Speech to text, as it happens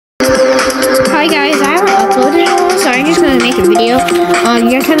hi guys, I haven't uploaded in a while, so I'm just gonna make a video.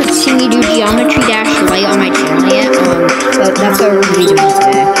 You guys haven't seen me do Geometry Dash Lite on my channel yet, but that's what we're gonna be doing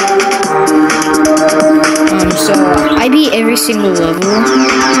today. So I beat every single level on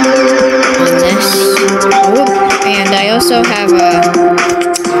this, and I also have a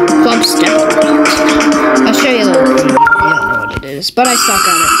club step. I'll show you a little preview. You don't know what it is, but I suck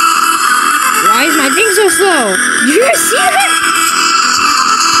at it. Why is my thing so slow? Did you guys see that?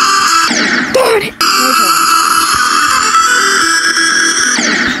 Darn it!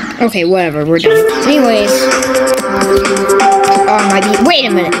 Okay, whatever, we're done. Anyways, wait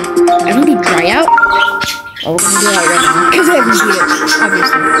a minute. I don't need dry out. Oh, we're gonna do that right now because I haven't beat it,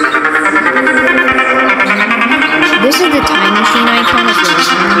 obviously. This is the time machine icon as well.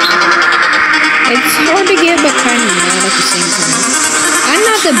 It's hard to get, but kind of not at the same time. I'm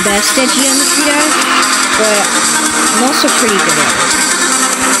not the best at Geometry Dash, but I'm also pretty good at it.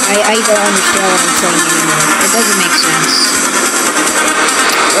 I don't understand what I'm saying anymore. It doesn't make sense.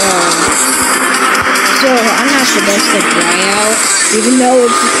 So, I'm not the best at dry out, even though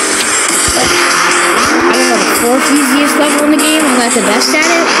it's, I don't know, the 4th easiest level in the game. I'm not the best at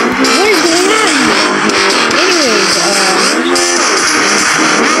it. What is going on here? Anyways,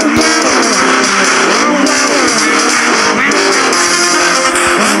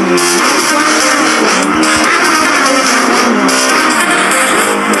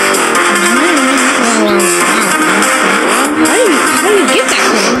 how do you get that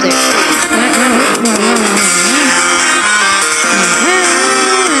one up there? I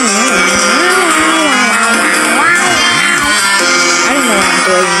don't know what I'm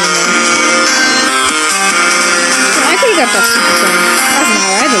doing anymore. I could have got that super song. Doesn't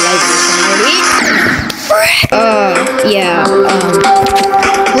matter, I have a Lite version already.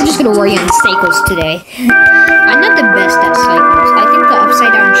 We're just gonna worry on cycles today. I'm not the best at cycles. I think the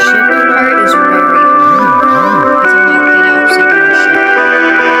upside down shift part is very hard. Because I'm not good at upside down shift.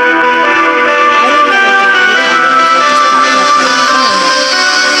 I don't know what that icon is.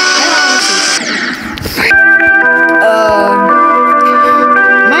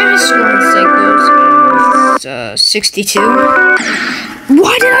 My score on cycles is 62.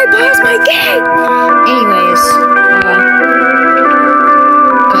 Why did I pause my game? Anyways,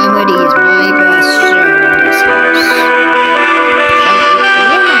 comedy is my best show in this house.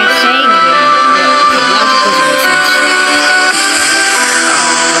 What am I saying anymore? Okay, logic doesn't make sense.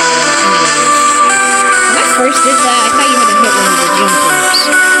 When I first did that, I thought you had to hit one of the jump ropes,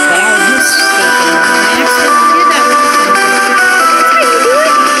 but I was mistaken. I accidentally did that with the jump ropes. That's how you do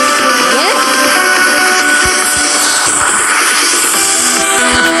it? Yeah.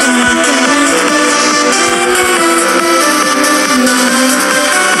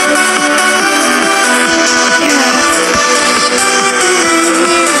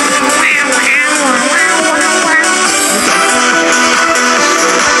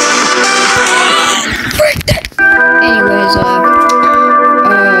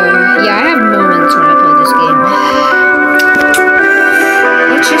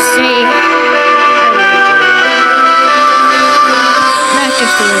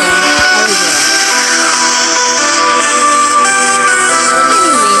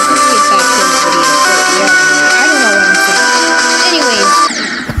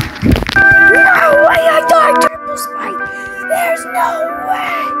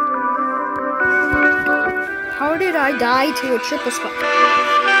 How did I die to a triple spike?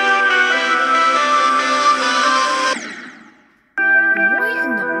 What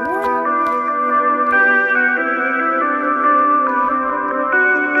in the world?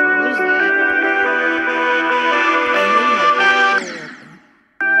 What is that?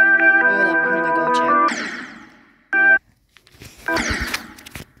 Hold up, I'm gonna go check.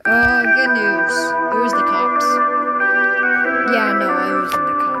 Good news. It was the cops. Yeah, no, it wasn't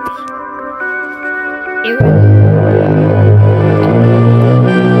the cops. It was...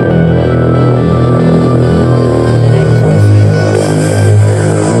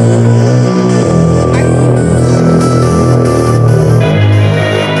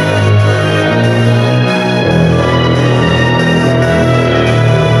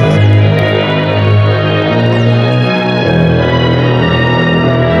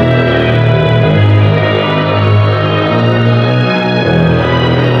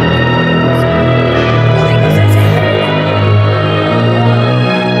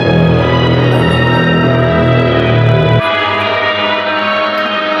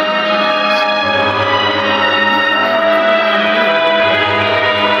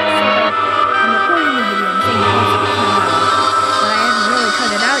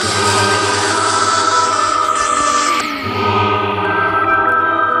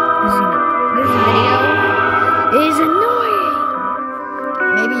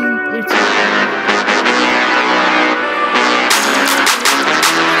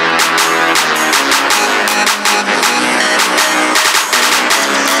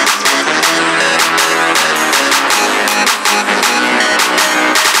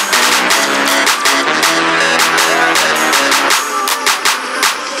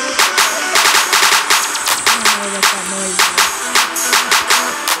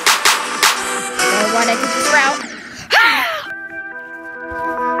 why'd I take this route?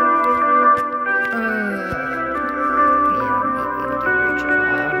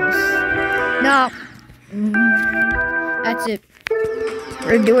 No. That's it.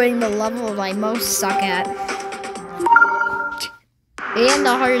 We're doing the level I most suck at. And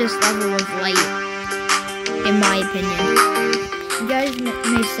the hardest level was Lite, in my opinion. You guys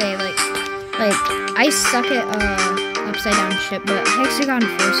may say, like, I suck at, upside down shit, but hexagon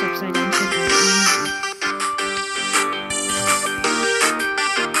first upside down shit is easy.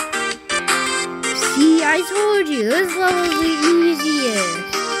 See, I told you, this level's the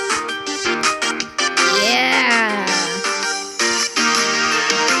easiest. Yeah.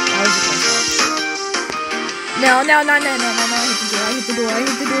 That was a good one. No, I hit the door.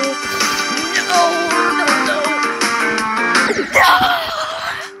 No.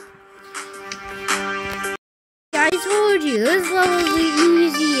 I told you, this level's the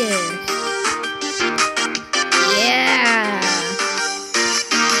easiest. Yeah.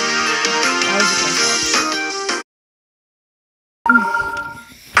 That was a good one.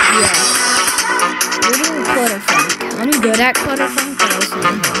 Yeah. We're doing clutterfunk. I'm good at clutterfunk, but also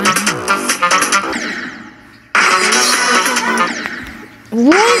not.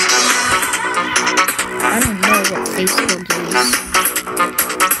 What? I don't know what Facebook is.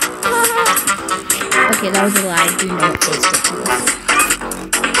 Okay, that was a lie. I do know what Facebook is.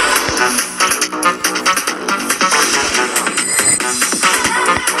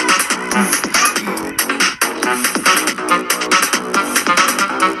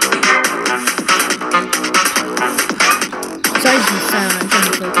 Sorry to be silent. I'm trying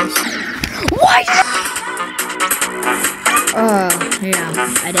to focus. What? Yeah,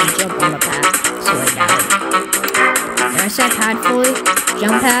 I didn't jump on the pad, so I died. Did I say pad fully?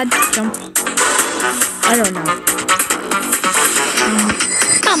 Jump pad? Jump? I don't know.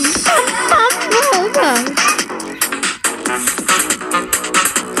 Dun dun dun.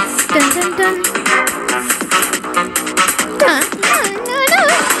 Dun, dun, dun, dun.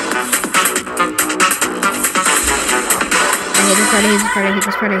 I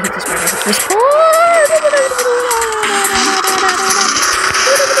hate this part,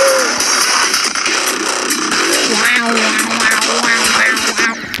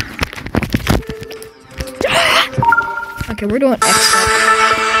 Okay, we're doing X step.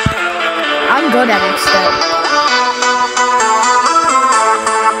 I'm good at X step.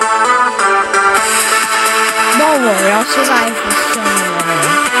 Don't worry, I'll survive for so long.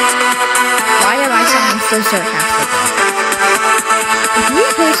 Why am I sounding so sarcastic? Me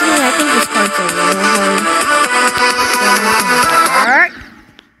personally, I think this part's a little hard.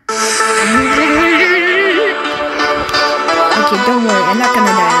 Okay, don't worry, I'm not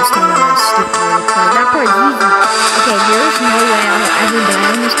gonna die this time on this stupid little part. That part is easy. Okay, there's no way I'll ever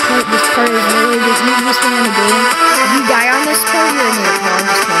die on this part. This part is literally the easiest thing in the game. If you die on this part, you're an idiot. No, I'm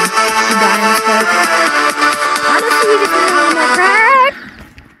just kidding. If you die on this part, honestly, you just need a little more crack.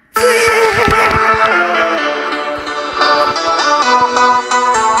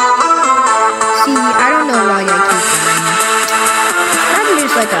 See, I don't know why I keep dying. It's probably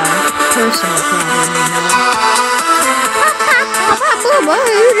just like a personal problem, you know?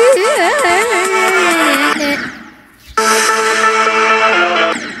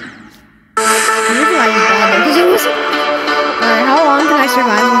 How long can I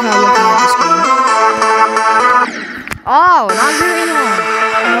survive without looking at the screen? Oh, not very long.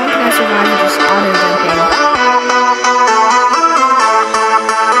 How long can I survive with just auto jumping?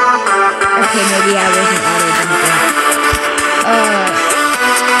 Okay, maybe I wasn't auto jumping.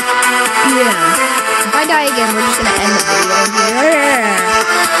 Yeah. If I die again, we're just gonna end the video.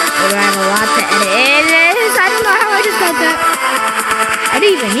 We're gonna have a lot to edit. I don't know how I just got that. I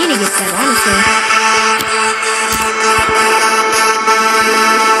didn't even need to get that, honestly.